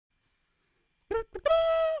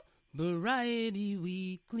Variety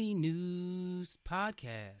Weekly News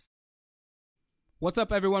Podcast. What's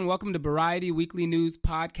up, everyone? Welcome to Variety Weekly News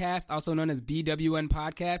Podcast, also known as BWN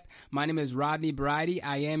Podcast. My name is Rodney Variety.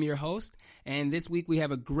 I am your host, and this week we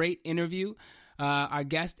have a great interview. Our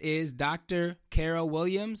guest is Dr. Cara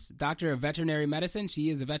Williams, Doctor of Veterinary Medicine. She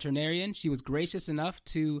is a veterinarian. She was gracious enough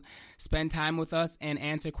to spend time with us and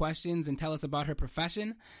answer questions and tell us about her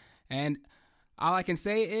profession. And all I can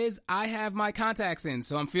say is I have my contacts in,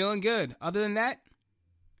 so I'm feeling good. Other than that,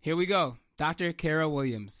 here we go. Dr. Cara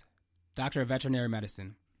Williams, Doctor of Veterinary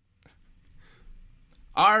Medicine.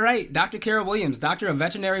 All right, Dr. Cara Williams, Doctor of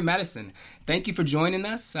Veterinary Medicine. Thank you for joining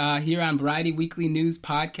us here on Variety Weekly News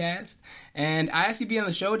Podcast. And I asked you to be on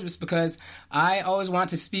the show just because I always want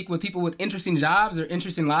to speak with people with interesting jobs or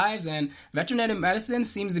interesting lives. And veterinary medicine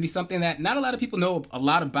seems to be something that not a lot of people know a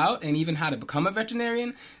lot about, and even how to become a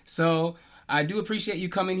veterinarian. So I do appreciate you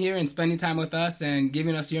coming here and spending time with us and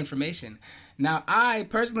giving us your information. Now, I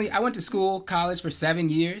went to college for 7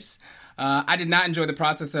 years. I did not enjoy the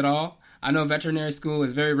process at all. I know veterinary school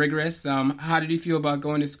is very rigorous. How did you feel about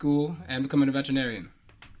going to school and becoming a veterinarian?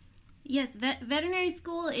 Yes, veterinary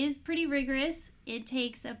school is pretty rigorous. It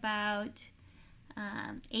takes about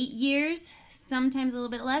 8 years, sometimes a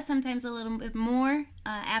little bit less, sometimes a little bit more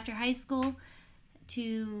after high school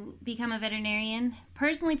to become a veterinarian.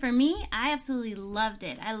 Personally, for me, I absolutely loved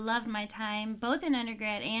it. I loved my time, both in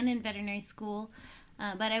undergrad and in veterinary school.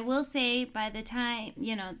 But I will say, by the time,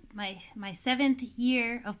 my seventh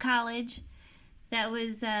year of college, that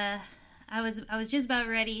was I was just about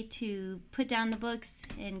ready to put down the books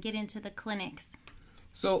and get into the clinics.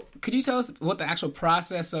 So, could you tell us what the actual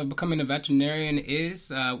process of becoming a veterinarian is?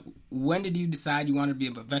 When did you decide you wanted to be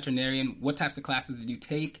a veterinarian? What types of classes did you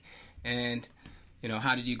take? And,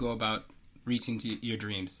 how did you go about reaching to your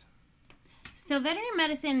dreams? So, veterinary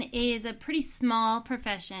medicine is a pretty small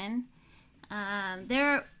profession.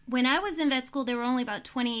 When I was in vet school, there were only about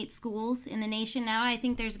 28 schools in the nation. Now I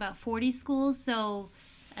think there's about 40 schools, so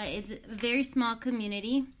it's a very small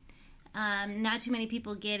community. Not too many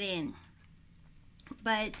people get in.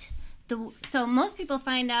 But so most people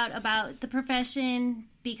find out about the profession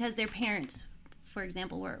because their parents, for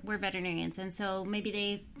example, were veterinarians. And so maybe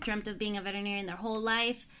they dreamt of being a veterinarian their whole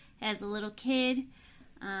life as a little kid.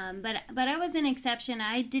 But I was an exception.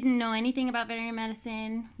 I didn't know anything about veterinary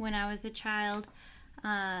medicine when I was a child.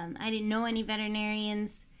 I didn't know any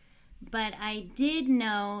veterinarians, but I did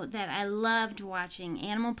know that I loved watching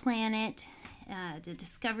Animal Planet, the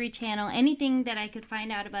Discovery Channel, anything that I could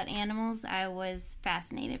find out about animals. I was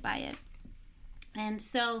fascinated by it. And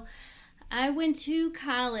so I went to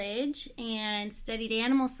college and studied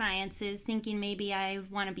animal sciences, thinking maybe I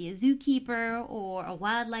want to be a zookeeper or a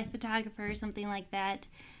wildlife photographer or something like that.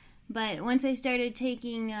 But once I started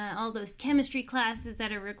taking all those chemistry classes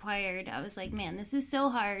that are required, I was like, man, this is so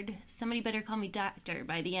hard. Somebody better call me doctor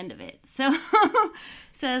by the end of it. So I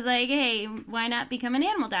was like, hey, why not become an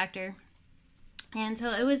animal doctor? And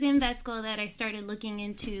so it was in vet school that I started looking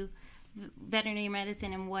into veterinary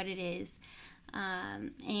medicine and what it is.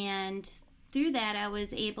 And through that, I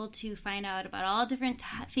was able to find out about all different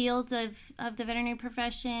fields of the veterinary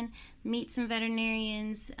profession, meet some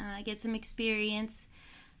veterinarians, get some experience,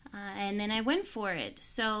 and then I went for it.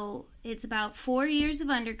 So it's about 4 years of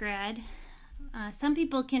undergrad. Some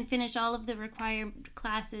people can finish all of the required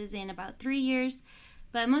classes in about 3 years,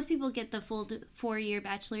 but most people get the full 4-year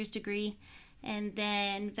bachelor's degree. And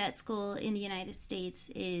then vet school in the United States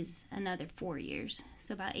is another 4 years,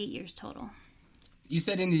 so about 8 years total. You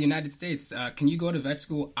said in the United States. Can you go to vet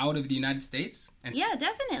school out of the United States? Yeah,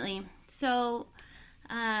 definitely. So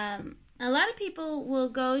a lot of people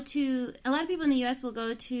in the U.S. will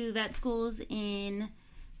go to vet schools in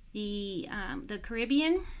the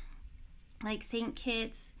Caribbean, like St.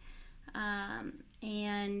 Kitts,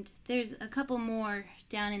 and there's a couple more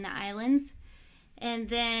down in the islands, and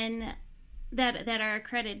then that are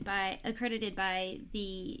accredited by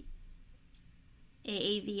the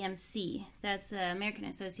AAVMC. That's the American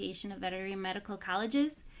Association of Veterinary Medical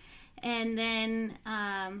Colleges. And then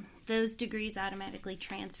those degrees automatically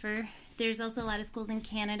transfer. There's also a lot of schools in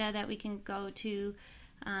Canada that we can go to.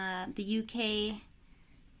 The UK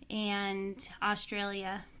and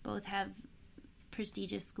Australia both have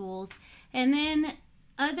prestigious schools. And then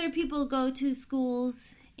other people go to schools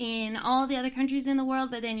in all the other countries in the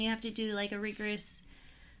world, but then you have to do like a rigorous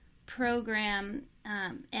program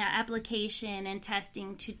application and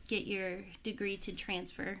testing to get your degree to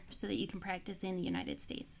transfer so that you can practice in the United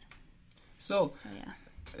States. So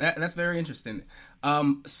yeah, that's very interesting.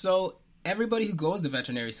 So everybody who goes to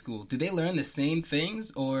veterinary school, do they learn the same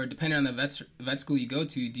things, or depending on the vet school you go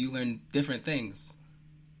to, do you learn different things?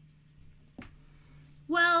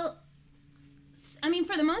 Well, I mean,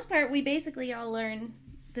 for the most part, we basically all learn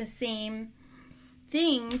the same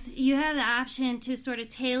things. You have the option to sort of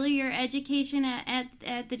tailor your education at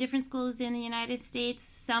the different schools in the United States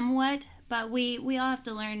somewhat, but we all have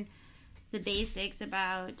to learn the basics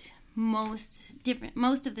about most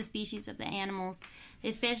of the species of the animals,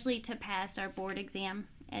 especially to pass our board exam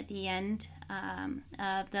at the end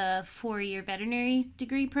of the 4-year veterinary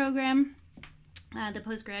degree program, the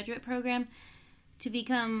postgraduate program. To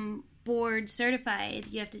become board certified,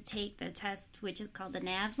 you have to take the test, which is called the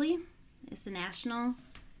NAVLE. It's the National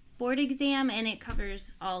Board Exam, and it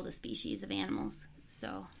covers all the species of animals.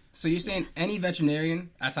 So you're saying any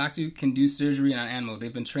veterinarian I talk to can do surgery on animals?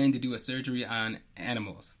 They've been trained to do a surgery on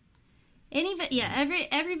animals.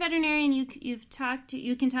 Every veterinarian you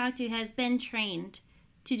can talk to has been trained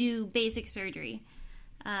to do basic surgery.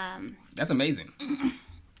 That's amazing.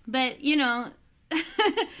 But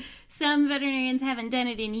some veterinarians haven't done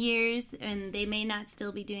it in years, and they may not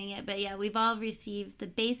still be doing it. But yeah, we've all received the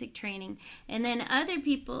basic training, and then other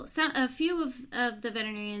people, a few of the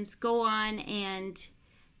veterinarians go on and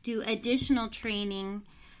do additional training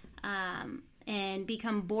and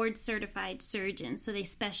become board certified surgeons. So they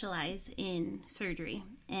specialize in surgery,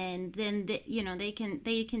 and then they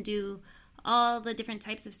can do all the different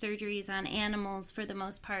types of surgeries on animals for the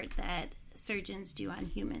most part that surgeons do on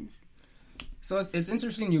humans. So it's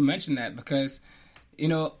interesting you mentioned that because,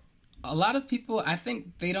 a lot of people, I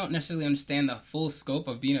think they don't necessarily understand the full scope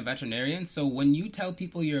of being a veterinarian. So when you tell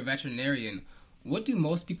people you're a veterinarian, what do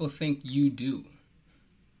most people think you do?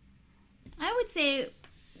 I would say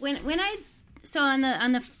on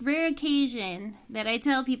the rare occasion that I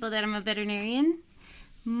tell people that I'm a veterinarian,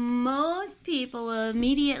 most people will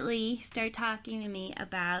immediately start talking to me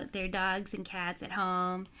about their dogs and cats at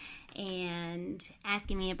home and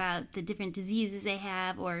asking me about the different diseases they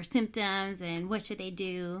have or symptoms and what should they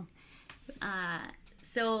do. I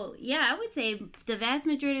would say the vast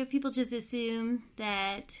majority of people just assume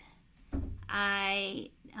that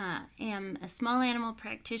I am a small animal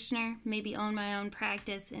practitioner, maybe own my own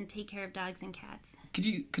practice and take care of dogs and cats. Could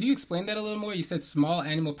you explain that a little more? You said small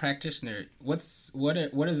animal practitioner. What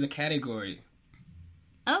is the category?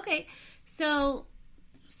 Okay, so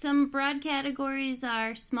some broad categories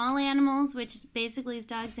are small animals, which basically is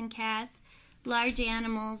dogs and cats. Large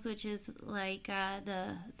animals, which is like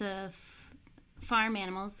the farm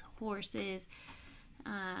animals, horses,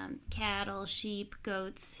 cattle, sheep,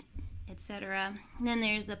 goats, etc. Then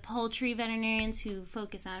there's the poultry veterinarians who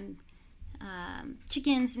focus on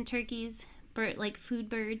chickens and turkeys, like food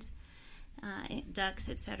birds, ducks,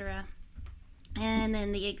 etc. And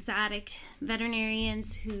then the exotic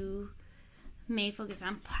veterinarians who may focus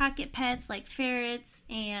on pocket pets like ferrets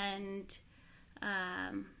and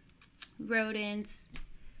rodents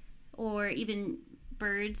or even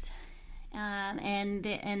birds, and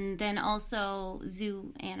then also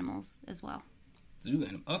zoo animals as well. Zoo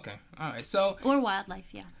animal, okay, all right. So or wildlife,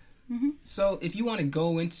 yeah. Mm-hmm. So if you want to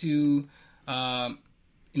go into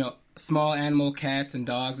small animal cats and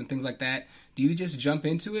dogs and things like that, do you just jump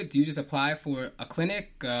into it? Do you just apply for a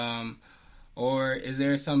clinic, or is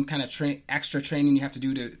there some kind of extra training you have to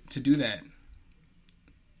do to do that?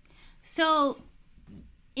 So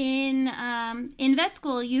in vet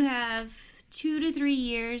school, you have 2 to 3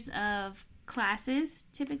 years of classes,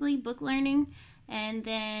 typically book learning, and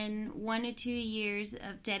then 1 to 2 years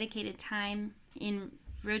of dedicated time in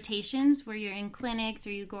rotations where you're in clinics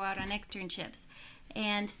or you go out on externships.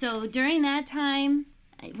 And so during that time,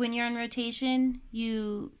 when you're on rotation,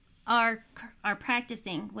 you are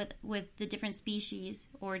practicing with the different species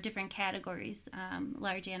or different categories,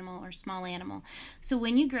 large animal or small animal. So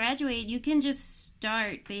when you graduate, you can just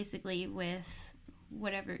start basically with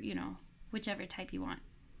whatever, whichever type you want.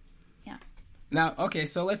 Yeah. Now, okay,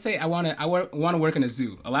 so let's say I want to work in a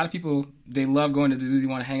zoo. A lot of people, they love going to the zoos. They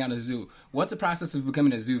want to hang out in a zoo. What's the process of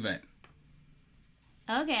becoming a zoo vet?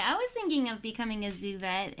 Okay, I was thinking of becoming a zoo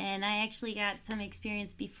vet, and I actually got some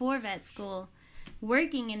experience before vet school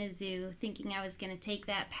working in a zoo, thinking I was going to take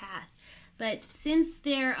that path. But since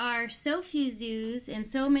there are so few zoos and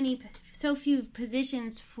so few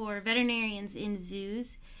positions for veterinarians in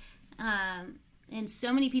zoos, and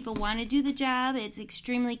so many people want to do the job, it's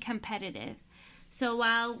extremely competitive. So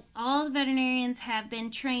while all the veterinarians have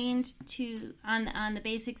been trained on the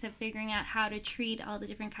basics of figuring out how to treat all the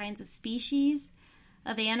different kinds of species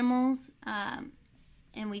of animals,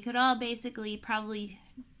 and we could all basically probably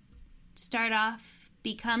start off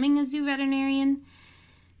becoming a zoo veterinarian,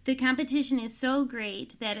 the competition is so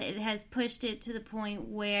great that it has pushed it to the point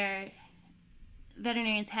where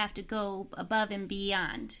veterinarians have to go above and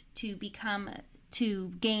beyond to become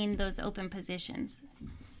to gain those open positions.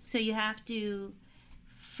 So you have to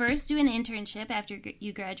first do an internship after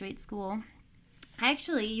you graduate school.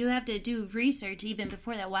 Actually, you have to do research even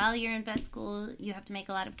before that. While you're in vet school, you have to make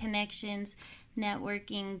a lot of connections,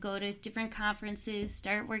 networking, go to different conferences,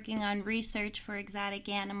 start working on research for exotic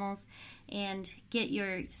animals, and get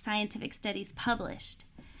your scientific studies published.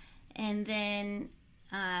 And then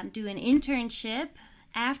do an internship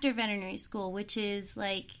after veterinary school, which is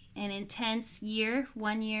like an intense year,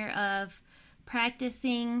 1 year of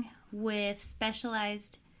practicing with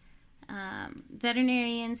specialized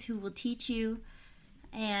veterinarians who will teach you,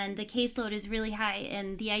 and the caseload is really high.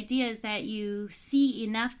 And the idea is that you see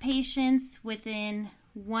enough patients within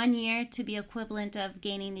 1 year to be equivalent of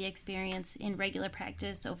gaining the experience in regular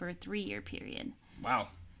practice over a 3-year period. Wow.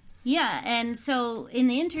 Yeah, and so in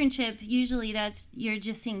the internship, usually you're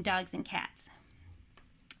just seeing dogs and cats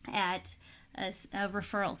at a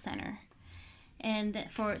referral center. And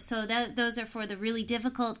those are for the really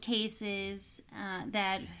difficult cases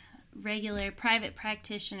that regular private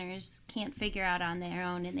practitioners can't figure out on their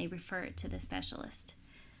own, and they refer it to the specialist,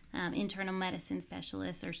 internal medicine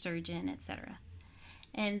specialist or surgeon, etc.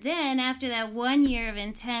 And then after that 1 year of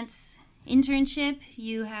intense internship,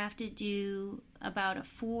 you have to do about a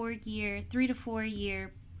 3 to 4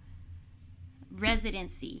 year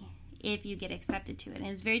residency if you get accepted to it. And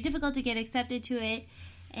it's very difficult to get accepted to it.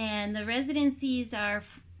 And the residencies are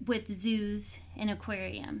with zoos and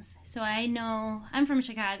aquariums. So I know, I'm from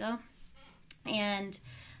Chicago, and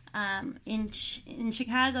in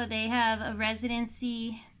Chicago they have a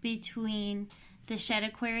residency between the Shedd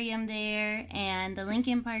Aquarium there and the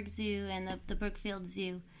Lincoln Park Zoo and the Brookfield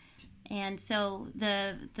Zoo. And so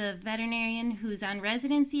the veterinarian who's on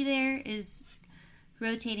residency there is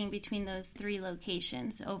rotating between those 3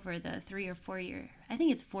 locations over the 3 or 4 year, I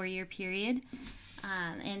think it's 4-year period.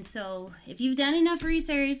 And so if you've done enough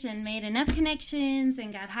research and made enough connections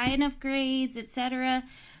and got high enough grades, etc.,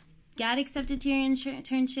 got accepted to your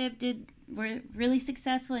internship, were really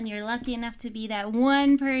successful, and you're lucky enough to be that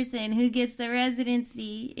one person who gets the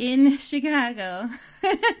residency in Chicago,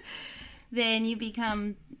 then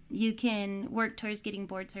you can work towards getting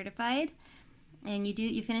board certified. And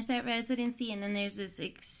you finish that residency, and then there's this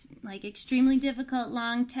extremely difficult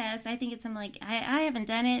long test. I think it's something like, I haven't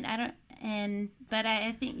done it. But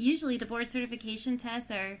I think usually the board certification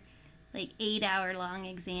tests are like 8-hour long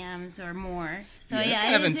exams or more. So it's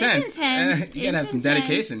kind of intense. It's intense. You gotta have some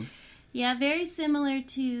dedication. Yeah, very similar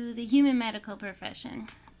to the human medical profession,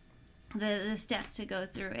 the steps to go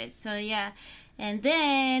through it. So yeah, and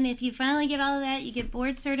then if you finally get all of that, you get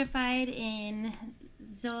board certified in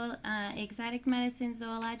exotic medicine,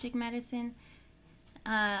 zoologic medicine.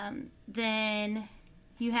 Then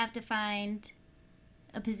you have to find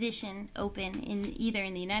a position open either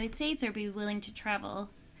in the United States or be willing to travel.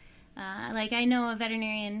 Like I know a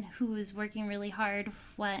veterinarian who was working really hard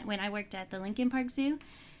when I worked at the Lincoln Park Zoo.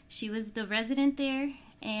 She was the resident there,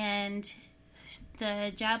 and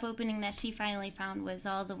the job opening that she finally found was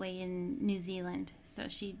all the way in New Zealand. So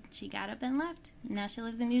she got up and left. Now she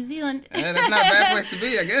lives in New Zealand. That's not a bad place to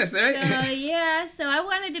be, I guess, right? So I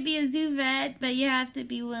wanted to be a zoo vet, but you have to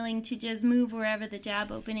be willing to just move wherever the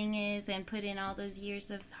job opening is and put in all those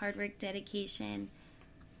years of hard work, dedication,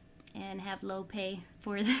 and have low pay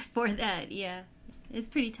for that. Yeah, it's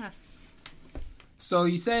pretty tough. So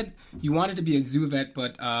you said you wanted to be a zoo vet,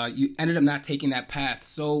 but you ended up not taking that path.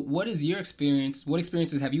 So what is your experience? What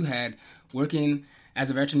experiences have you had working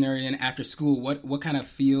as a veterinarian after school? What kind of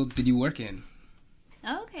fields did you work in?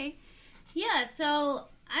 Okay. Yeah, so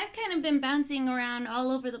I've kind of been bouncing around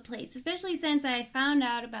all over the place, especially since I found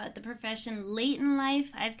out about the profession late in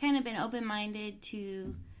life. I've kind of been open-minded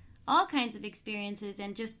to all kinds of experiences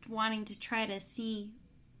and just wanting to try to see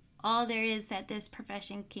all there is that this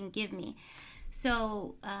profession can give me.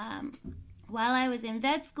 So while I was in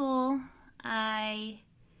vet school, I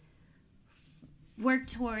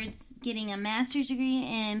worked towards getting a master's degree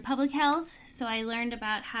in public health. So I learned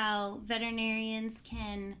about how veterinarians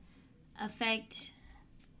can affect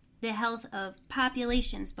the health of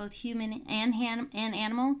populations, both human and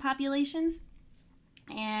animal populations.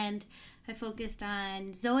 And I focused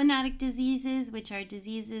on zoonotic diseases, which are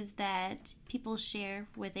diseases that people share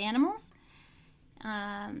with animals.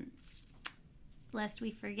 Lest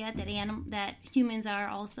we forget that humans are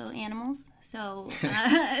also animals. So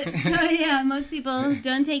yeah, most people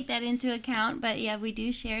don't take that into account. But yeah, we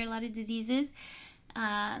do share a lot of diseases,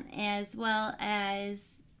 as well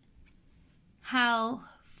as how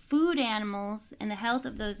food animals and the health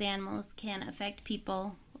of those animals can affect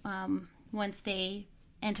people once they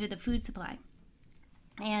enter the food supply.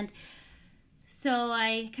 And So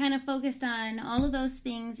I kind of focused on all of those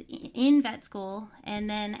things in vet school, and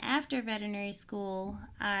then after veterinary school,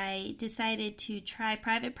 I decided to try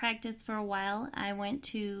private practice for a while. I went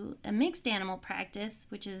to a mixed animal practice,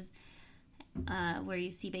 which is where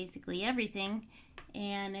you see basically everything,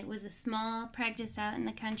 and it was a small practice out in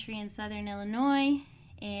the country in southern Illinois,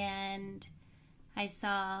 and I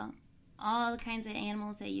saw all the kinds of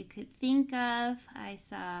animals that you could think of. I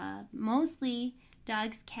saw mostly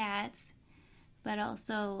dogs, cats, but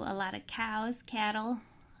also a lot of cows, cattle,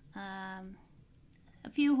 a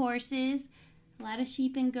few horses, a lot of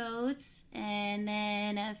sheep and goats, and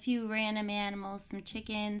then a few random animals, some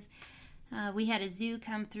chickens. We had a zoo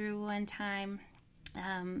come through one time,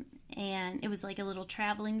 and it was like a little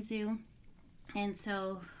traveling zoo. And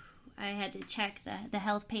so I had to check the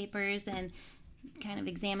health papers and kind of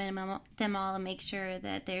examine them all and make sure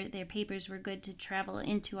that their papers were good to travel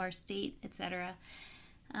into our state, etc.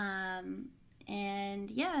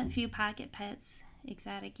 And yeah, a few pocket pets,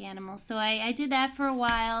 exotic animals. So I did that for a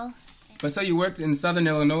while. But so you worked in southern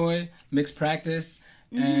Illinois, mixed practice,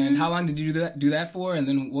 and how long did you do that for? And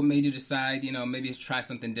then what made you decide, maybe try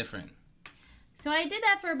something different? So I did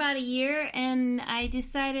that for about a year, and I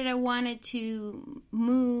decided I wanted to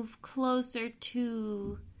move closer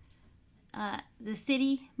to the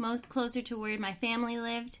city, closer to where my family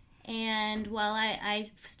lived. And while I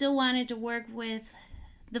still wanted to work with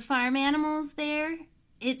the farm animals there,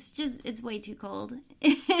 it's way too cold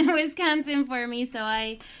in Wisconsin for me. So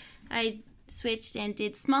I switched and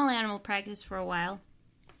did small animal practice for a while.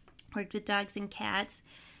 Worked with dogs and cats.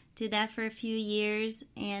 Did that for a few years.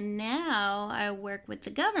 And now I work with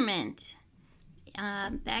the government.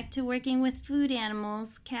 Back to working with food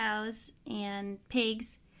animals, cows and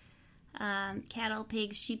pigs. Cattle,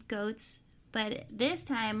 pigs, sheep, goats. But this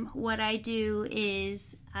time what I do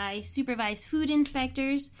is I supervise food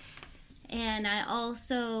inspectors, and I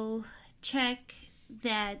also check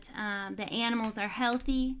that the animals are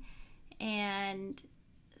healthy and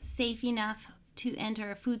safe enough to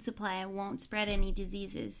enter a food supply and won't spread any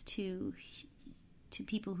diseases to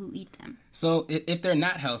people who eat them. So if they're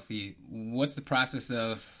not healthy, what's the process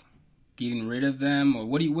of getting rid of them? Or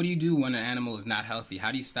what do you do when an animal is not healthy?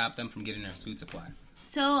 How do you stop them from getting their food supply?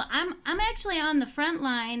 So I'm actually on the front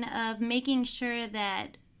line of making sure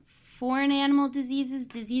that foreign animal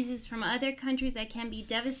diseases from other countries that can be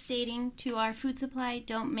devastating to our food supply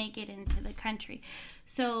don't make it into the country.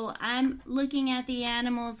 So I'm looking at the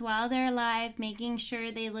animals while they're alive, making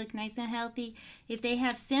sure they look nice and healthy. If they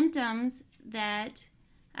have symptoms that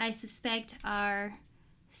I suspect are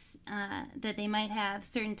that they might have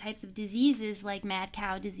certain types of diseases like mad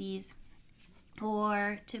cow disease,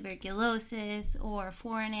 or tuberculosis, or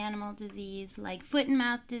foreign animal disease like foot and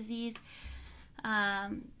mouth disease,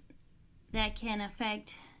 that can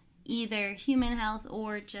affect either human health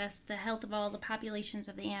or just the health of all the populations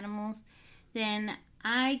of the animals, then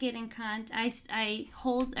I get in contact. I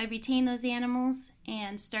retain those animals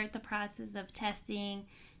and start the process of testing,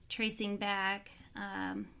 tracing back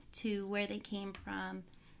to where they came from,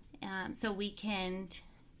 so we can,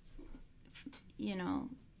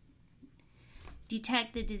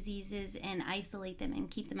 detect the diseases and isolate them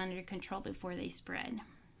and keep them under control before they spread.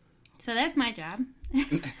 So that's my job.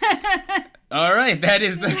 All right, that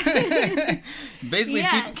is basically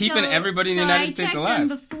keeping everybody in the United States alive. I check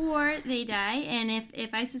them before they die, and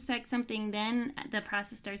if I suspect something, then the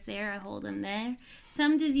process starts there. I hold them there.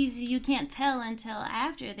 Some diseases you can't tell until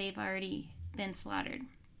after they've already been slaughtered.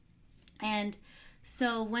 And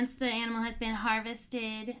so once the animal has been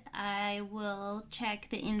harvested, I will check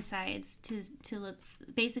the insides to look,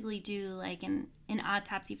 basically do like an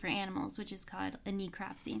autopsy for animals, which is called a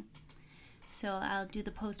necropsy. So I'll do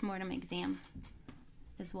the post-mortem exam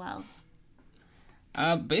as well.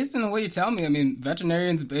 Based on what you tell me, I mean,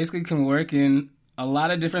 veterinarians basically can work in a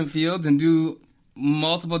lot of different fields and do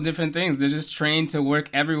multiple different things. They're just trained to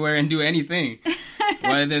work everywhere and do anything.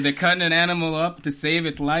 Whether they're cutting an animal up to save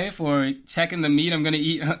its life or checking the meat I'm going to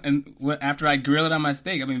eat after I grill it on my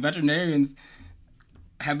steak. I mean, veterinarians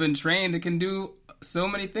have been trained and can do so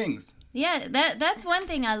many things. Yeah, that's one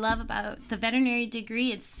thing I love about the veterinary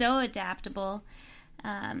degree. It's so adaptable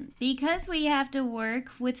because we have to work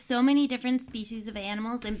with so many different species of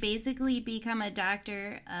animals and basically become a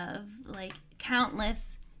doctor of like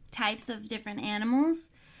countless types of different animals.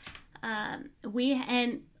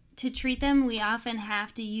 And to treat them, we often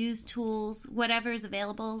have to use tools, whatever is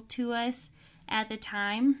available to us at the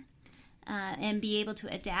time, and be able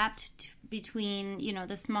to adapt between,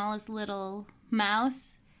 the smallest little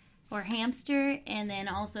mouse or hamster, and then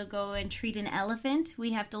also go and treat an elephant.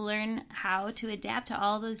 We have to learn how to adapt to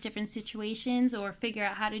all those different situations, or figure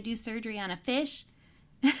out how to do surgery on a fish,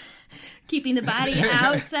 keeping the body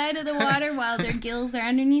outside of the water while their gills are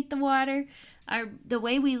underneath the water. The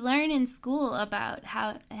way we learn in school about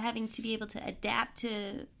how having to be able to adapt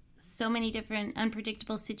to so many different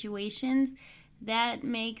unpredictable situations, that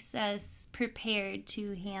makes us prepared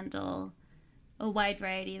to handle a wide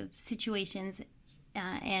variety of situations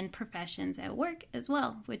and professions at work as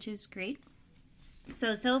well, which is great.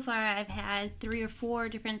 So far I've had 3 or 4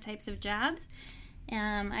 different types of jobs.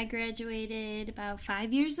 I graduated about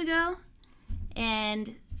 5 years ago,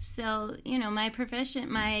 and so, my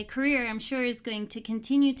profession, my career, I'm sure, is going to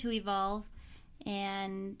continue to evolve,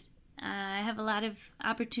 and I have a lot of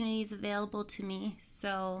opportunities available to me.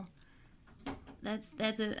 So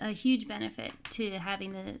that's a huge benefit to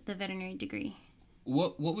having the veterinary degree.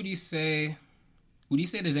 What would you say? Would you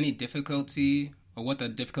say there's any difficulty, or what the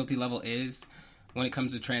difficulty level is when it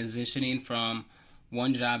comes to transitioning from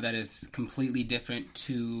one job that is completely different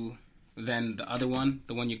to than the other one,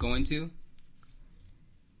 the one you're going to?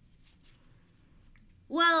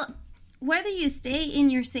 Well, whether you stay in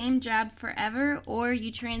your same job forever or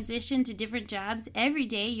you transition to different jobs, every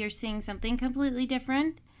day you're seeing something completely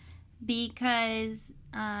different. Because,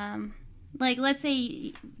 let's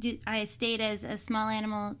say I stayed as a small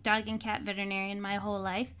animal dog and cat veterinarian my whole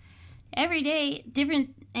life. Every day,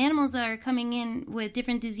 different animals are coming in with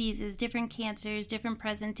different diseases, different cancers, different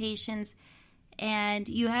presentations, and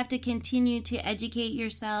you have to continue to educate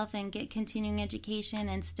yourself and get continuing education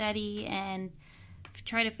and study and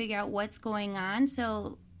try to figure out what's going on.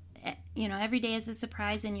 So, every day is a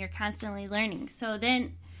surprise and you're constantly learning. So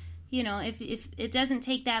then, if it doesn't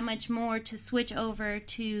take that much more to switch over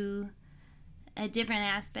to a different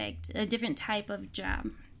aspect, a different type of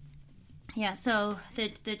job. Yeah, so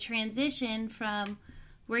the transition from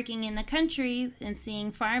working in the country and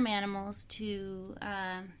seeing farm animals to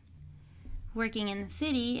working in the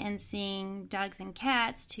city and seeing dogs and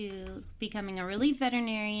cats to becoming a relief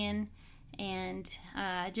veterinarian and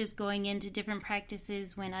just going into different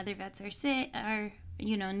practices when other vets are sick,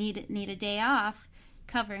 need a day off,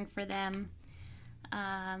 covering for them,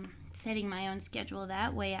 setting my own schedule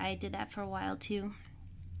that way. I did that for a while too.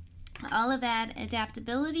 All of that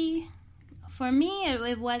adaptability, for me,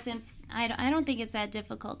 it wasn't, I don't think it's that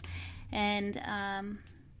difficult. And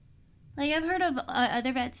I've heard of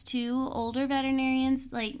other vets too, older veterinarians.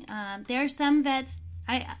 There are some vets,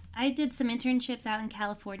 I did some internships out in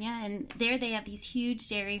California, and there they have these huge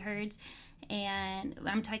dairy herds, and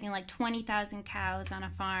I'm talking 20,000 cows on a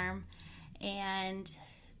farm, and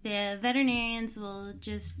the veterinarians will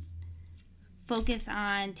just focus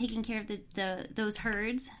on taking care of those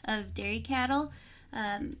herds of dairy cattle,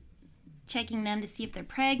 checking them to see if they're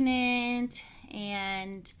pregnant,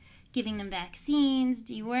 and giving them vaccines,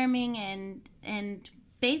 deworming, and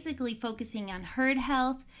basically focusing on herd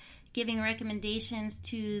health, giving recommendations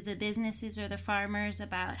to the businesses or the farmers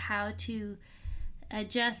about how to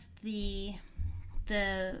adjust the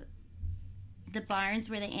barns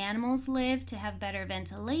where the animals live to have better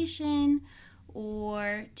ventilation,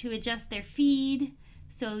 or to adjust their feed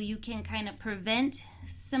so you can kind of prevent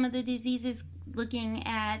some of the diseases, looking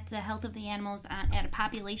at the health of the animals at a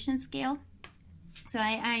population scale. So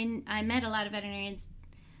I met a lot of veterinarians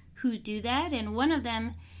who do that, and one of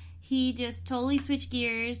them, he just totally switched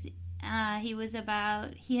gears.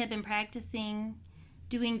 He had been practicing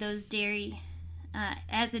doing those dairy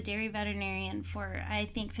as a dairy veterinarian for, I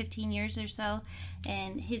think, 15 years or so,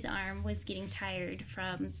 and his arm was getting tired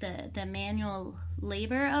from the manual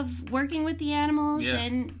labor of working with the animals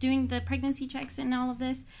and doing the pregnancy checks and all of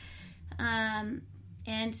this.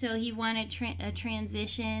 And so he wanted a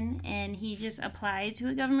transition, and he just applied to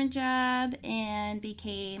a government job and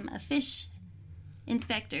became a fish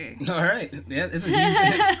inspector. All right. Yeah, it's a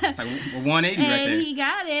huge, it's like 180 right there. And he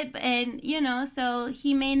got it, and, so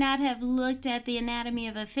he may not have looked at the anatomy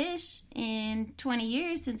of a fish in 20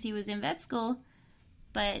 years since he was in vet school,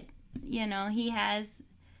 but, he has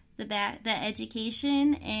the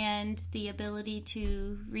education and the ability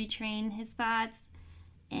to retrain his thoughts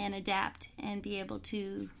and adapt and be able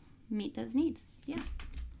to meet those needs. Yeah.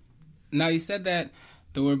 Now, you said that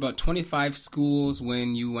there were about 25 schools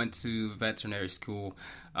when you went to veterinary school.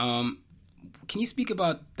 Can you speak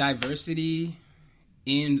about diversity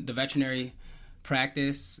in the veterinary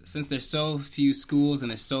practice? Since there's so few schools and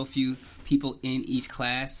there's so few people in each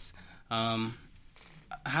class,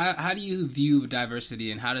 how do you view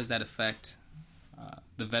diversity, and how does that affect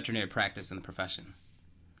the veterinary practice and the profession?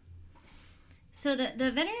 So the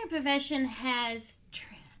veterinary profession has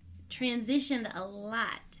transitioned a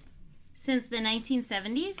lot since the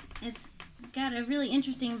 1970s. It's got a really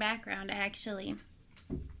interesting background, actually.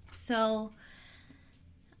 So,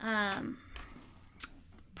 prior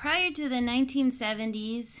to the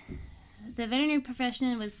 1970s, the veterinary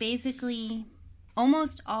profession was basically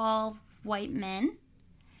almost all white men.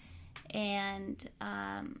 And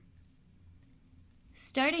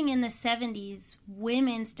starting in the 70s,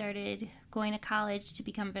 women started going to college to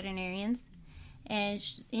become veterinarians. And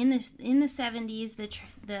in the 70s,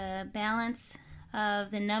 the balance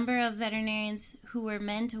of the number of veterinarians who were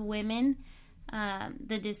men to women,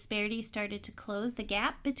 the disparity started to close the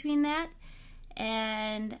gap between that.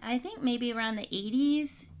 And I think maybe around the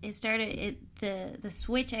 80s, the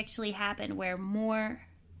switch actually happened where more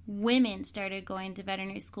women started going to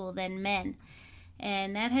veterinary school than men.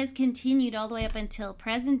 And that has continued all the way up until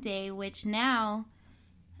present day, which now,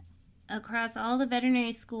 across all the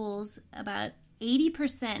veterinary schools, about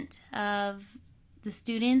 80% of the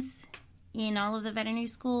students in all of the veterinary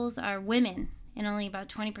schools are women, and only about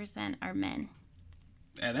 20% are men.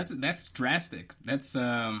 Yeah, that's drastic. That's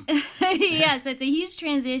Yes, it's a huge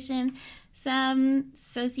transition. Some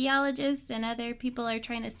sociologists and other people are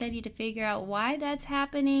trying to study to figure out why that's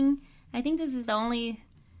happening. I think this is the only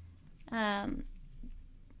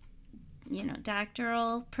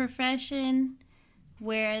doctoral profession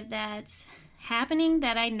where that's happening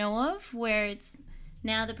that I know of, where it's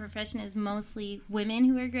now the profession is mostly women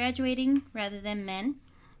who are graduating rather than men.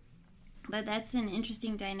 But that's an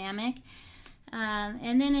interesting dynamic.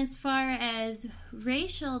 And then as far as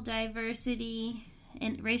racial diversity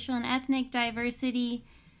and racial and ethnic diversity,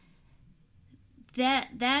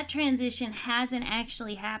 that transition hasn't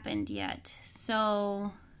actually happened yet.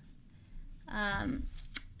 So the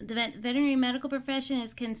veterinary medical profession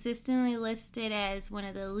is consistently listed as one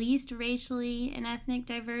of the least racially and ethnic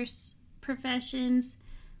diverse professions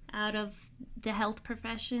out of the health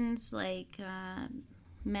professions, like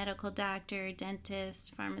medical doctor,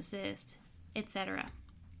 dentist, pharmacist, etc.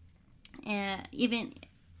 And even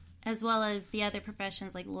as well as the other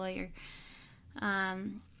professions like lawyer.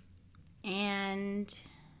 And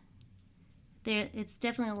it's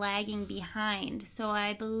definitely lagging behind. So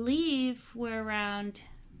I believe we're around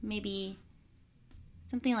maybe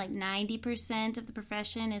something like 90% of the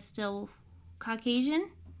profession is still Caucasian,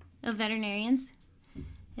 of veterinarians,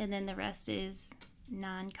 and then the rest is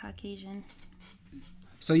non-Caucasian.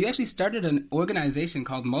 So you actually started an organization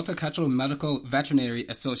called Multicultural Medical Veterinary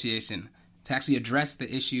Association to actually address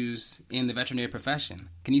the issues in the veterinary profession.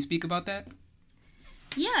 Can you speak about that?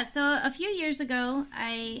 Yeah, so a few years ago,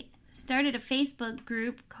 I started a Facebook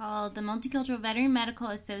group called the Multicultural Veterinary Medical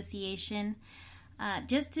Association,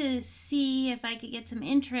 just to see if I could get some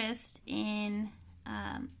interest in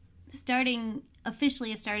starting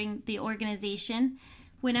the organization.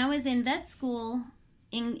 When I was in vet school,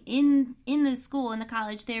 in the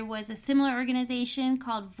college, there was a similar organization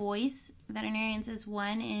called Voice. Veterinarians is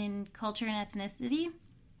one in culture and ethnicity.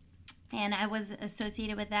 And I was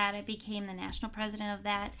associated with that. I became the national president of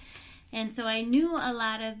that. And so I knew a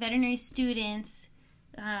lot of veterinary students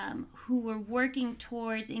who were working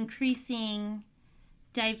towards increasing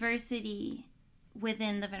diversity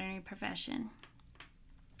within the veterinary profession.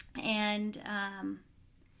 And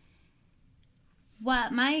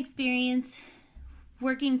what my experience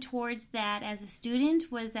working towards that as a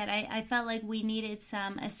student was that I felt like we needed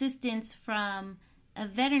some assistance from a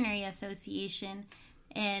veterinary association.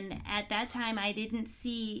 And at that time, I didn't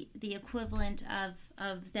see the equivalent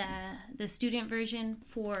of the student version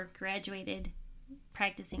for graduated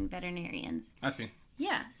practicing veterinarians. I see.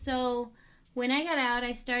 Yeah. So when I got out,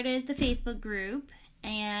 I started the Facebook group,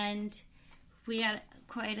 and we got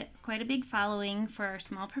quite a big following for our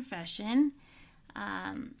small profession.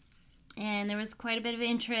 And there was quite a bit of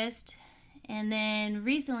interest. And then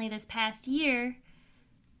recently, this past year,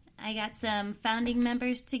 I got some founding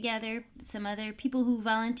members together, some other people who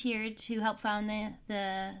volunteered to help found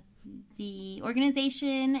the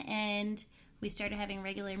organization, and we started having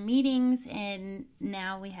regular meetings, and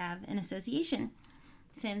now we have an association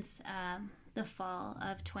since the fall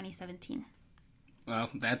of 2017.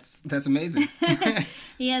 Well, that's amazing.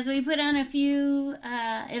 Yes, we put on a few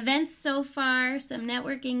events so far, some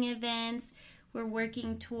networking events. We're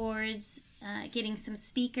working towards getting some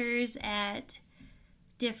speakers at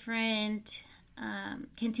different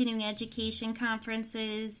continuing education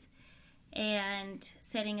conferences and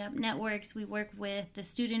setting up networks. We work with the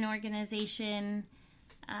student organization,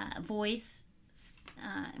 Voice.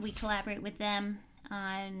 We collaborate with them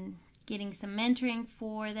on getting some mentoring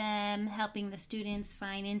for them, helping the students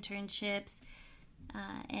find internships.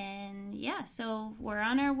 And yeah, so we're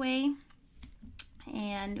on our way.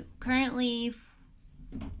 And currently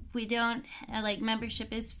we don't like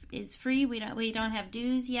membership is free. We don't have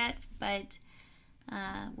dues yet, but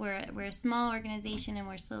we're a small organization and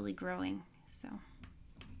we're slowly growing. So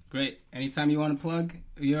great. Anytime you want to plug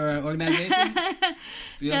your organization?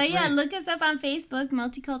 Look us up on Facebook,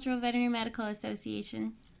 Multicultural Veterinary Medical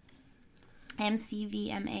Association,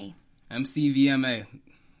 MCVMA. MCVMA.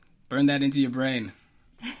 Burn that into your brain.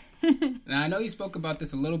 Now, I know you spoke about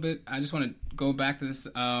this a little bit. I just want to go back to this.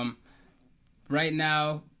 Right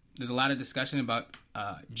now, there's a lot of discussion about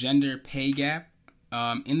gender pay gap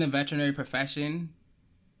in the veterinary profession.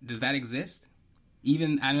 Does that exist?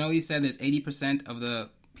 Even, I know you said there's 80% of the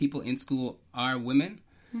people in school are women,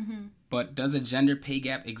 but does a gender pay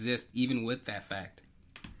gap exist even with that fact?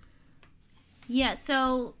 Yeah,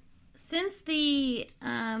 so since the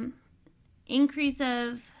increase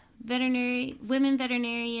of women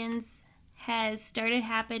veterinarians has started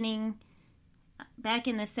happening back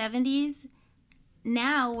in the 70s,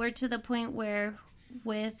 now we're to the point where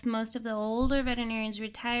with most of the older veterinarians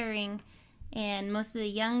retiring and most of the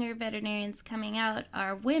younger veterinarians coming out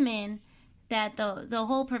are women, that the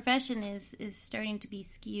whole profession is starting to be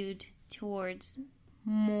skewed towards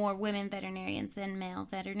more women veterinarians than male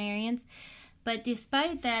veterinarians. But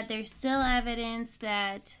despite that, there's still evidence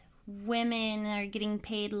that women are getting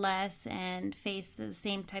paid less and face the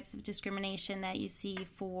same types of discrimination that you see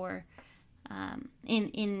for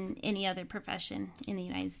in any other profession in the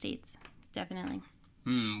United States. Definitely.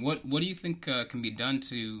 What do you think can be done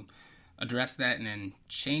to address that and then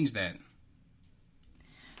change that?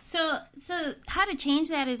 So how to change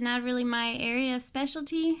that is not really my area of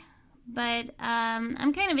specialty, but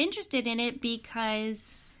I'm kind of interested in it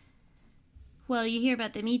because, well, you hear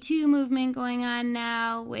about the Me Too movement going on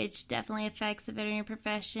now, which definitely affects the veterinary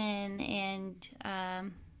profession, and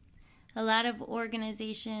a lot of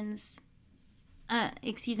organizations, a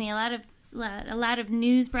lot of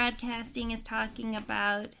news broadcasting is talking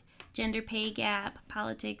about gender pay gap,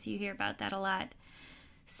 politics. You hear about that a lot.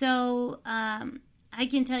 So I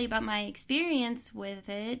can tell you about my experience with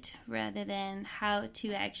it rather than how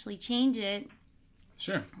to actually change it.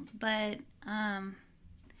 Sure. But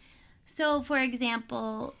so, for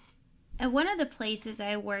example, at one of the places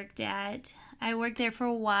I worked there for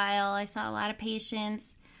a while. I saw a lot of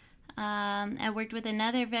patients. I worked with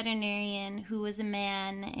another veterinarian who was a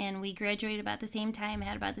man, and we graduated about the same time,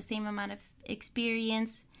 had about the same amount of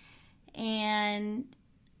experience. And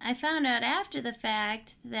I found out after the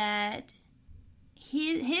fact that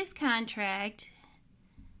his contract,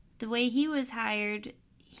 the way he was hired,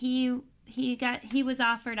 he was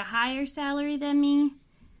offered a higher salary than me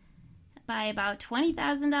by about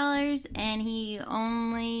 $20,000, and he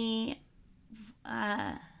only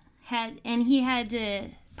had to,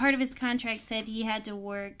 part of his contract said he had to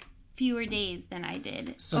work fewer days than I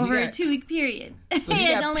did over a 2-week period. So he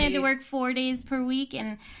had to work 4 days per week,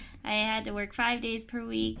 and I had to work 5 days per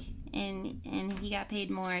week, and he got paid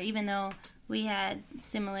more, even though we had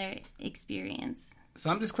similar experience. So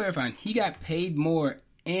I'm just clarifying, he got paid more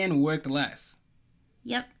and worked less.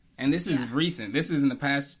 Yep. And this is recent. This is in the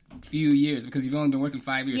past few years because you've only been working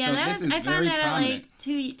 5 years. Yeah, this is I very found that prominent. out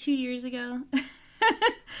like 2 years ago.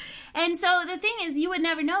 And so the thing is, you would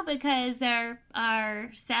never know because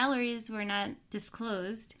our salaries were not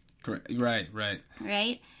disclosed. Correct. Right.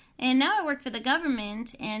 Right. And now I work for the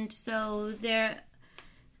government, and so the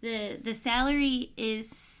salary is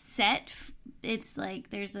set. It's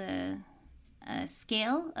like there's a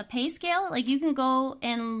scale, a pay scale. Like you can go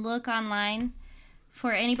and look online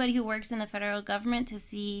for anybody who works in the federal government to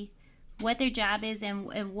see what their job is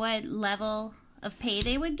and what level of pay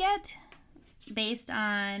they would get based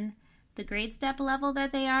on the grade step level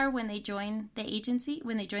that they are when they join the agency,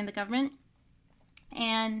 when they join the government.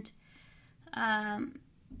 And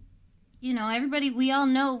everybody, we all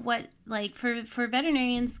know what, like, for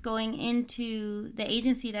veterinarians going into the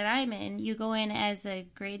agency that I'm in, you go in as a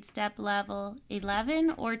grade step level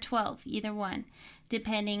 11 or 12, either one,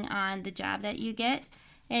 depending on the job that you get.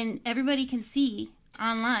 And everybody can see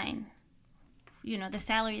online, the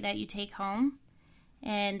salary that you take home.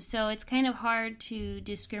 And so it's kind of hard to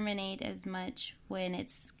discriminate as much when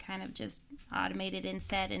it's kind of just automated and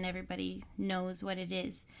set and everybody knows what it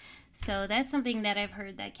is. So that's something that I've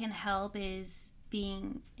heard that can help is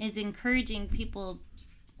encouraging people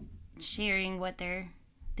sharing what their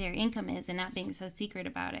income is and not being so secret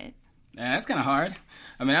about it. Yeah, that's kind of hard.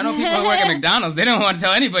 I mean, I know people who work at McDonald's, they don't want to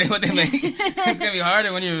tell anybody what they make. It's going to be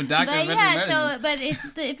harder when you're a doctor of veterinary medicine. But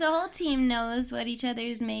if the whole team knows what each other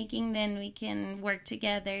is making, then we can work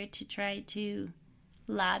together to try to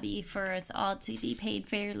lobby for us all to be paid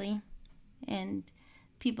fairly. And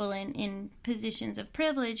people in positions of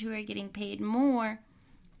privilege who are getting paid more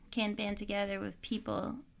can band together with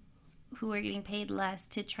people who are getting paid less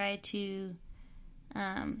to try to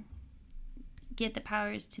get the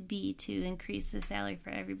powers to be to increase the salary for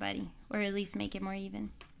everybody, or at least make it more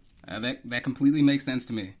even. That completely makes sense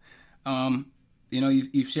to me.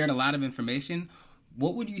 You've shared a lot of information.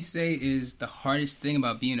 What would you say is the hardest thing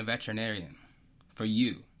about being a veterinarian for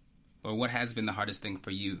you? Or what has been the hardest thing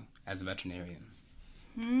for you as a veterinarian?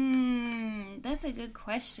 That's a good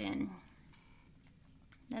question.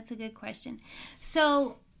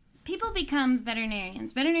 So people become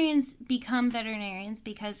veterinarians. Veterinarians become veterinarians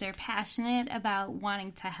because they're passionate about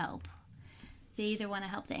wanting to help. They either want to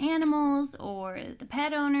help the animals or the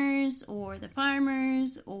pet owners or the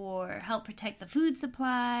farmers or help protect the food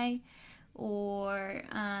supply, or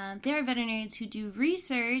there are veterinarians who do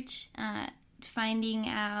research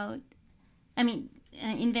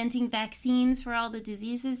inventing vaccines for all the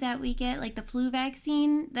diseases that we get, like the flu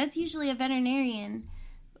vaccine. That's usually a veterinarian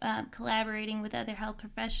collaborating with other health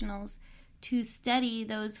professionals to study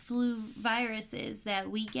those flu viruses that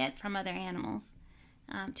we get from other animals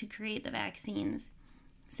to create the vaccines.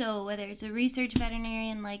 So whether it's a research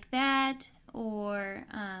veterinarian like that, or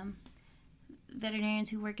veterinarians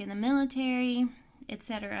who work in the military,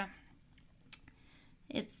 etc.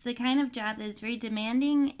 It's the kind of job that is very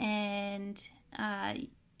demanding, and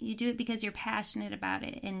you do it because you're passionate about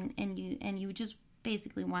it, and you just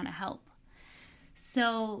basically want to help.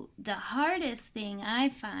 So the hardest thing I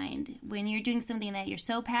find when you're doing something that you're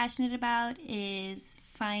so passionate about is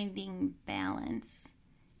finding balance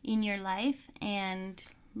in your life and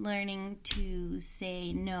learning to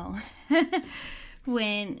say no.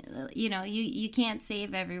 When, you can't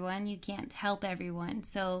save everyone, you can't help everyone.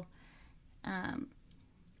 So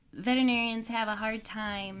veterinarians have a hard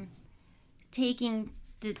time taking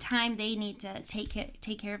the time they need to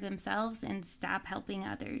take care of themselves and stop helping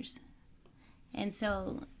others. And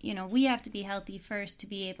so, we have to be healthy first to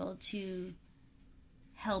be able to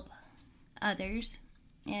help others.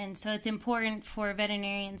 And so it's important for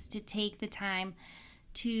veterinarians to take the time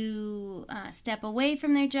to step away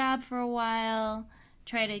from their job for a while,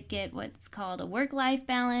 try to get what's called a work-life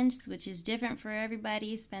balance, which is different for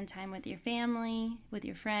everybody. Spend time with your family, with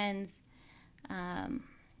your friends,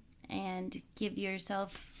 and give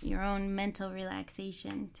yourself your own mental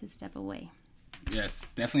relaxation to step away. Yes,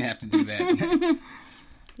 definitely have to do that.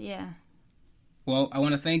 Yeah. Well, I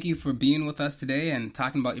want to thank you for being with us today and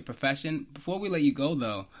talking about your profession. Before we let you go,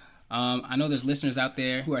 though, I know there's listeners out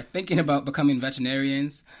there who are thinking about becoming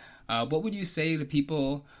veterinarians. What would you say to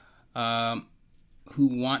people who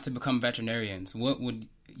want to become veterinarians? What would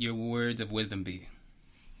your words of wisdom be?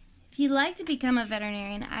 If you'd like to become a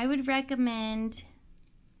veterinarian, I would recommend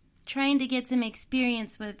trying to get some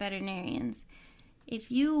experience with veterinarians. If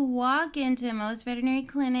you walk into most veterinary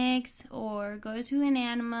clinics or go to an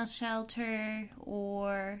animal shelter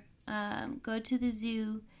or go to the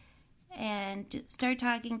zoo and start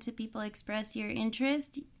talking to people, express your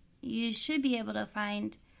interest, you should be able to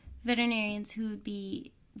find veterinarians who would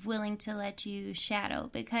be willing to let you shadow,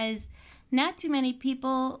 because not too many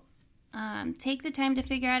people take the time to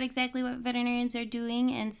figure out exactly what veterinarians are doing.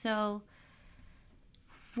 And so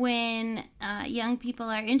when young people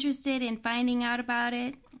are interested in finding out about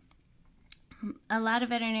it, a lot of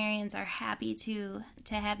veterinarians are happy to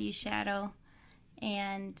have you shadow,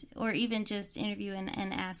 or even just interview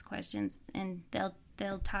and ask questions, and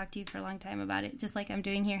they'll talk to you for a long time about it, just like I'm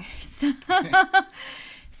doing here.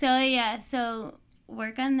 So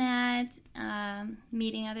work on that,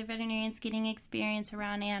 meeting other veterinarians, getting experience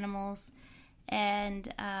around animals,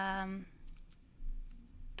 and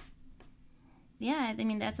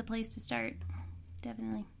that's a place to start,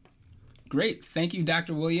 definitely. Great. Thank you,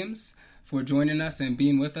 Dr. Williams, for joining us and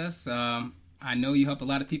being with us. I know you helped a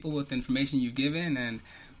lot of people with the information you've given, and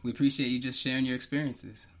we appreciate you just sharing your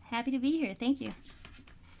experiences. Happy to be here. Thank you.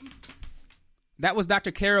 That was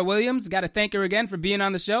Dr. Cara Williams. Got to thank her again for being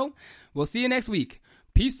on the show. We'll see you next week.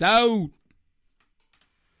 Peace out.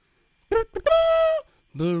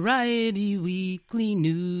 Variety Weekly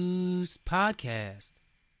News Podcast.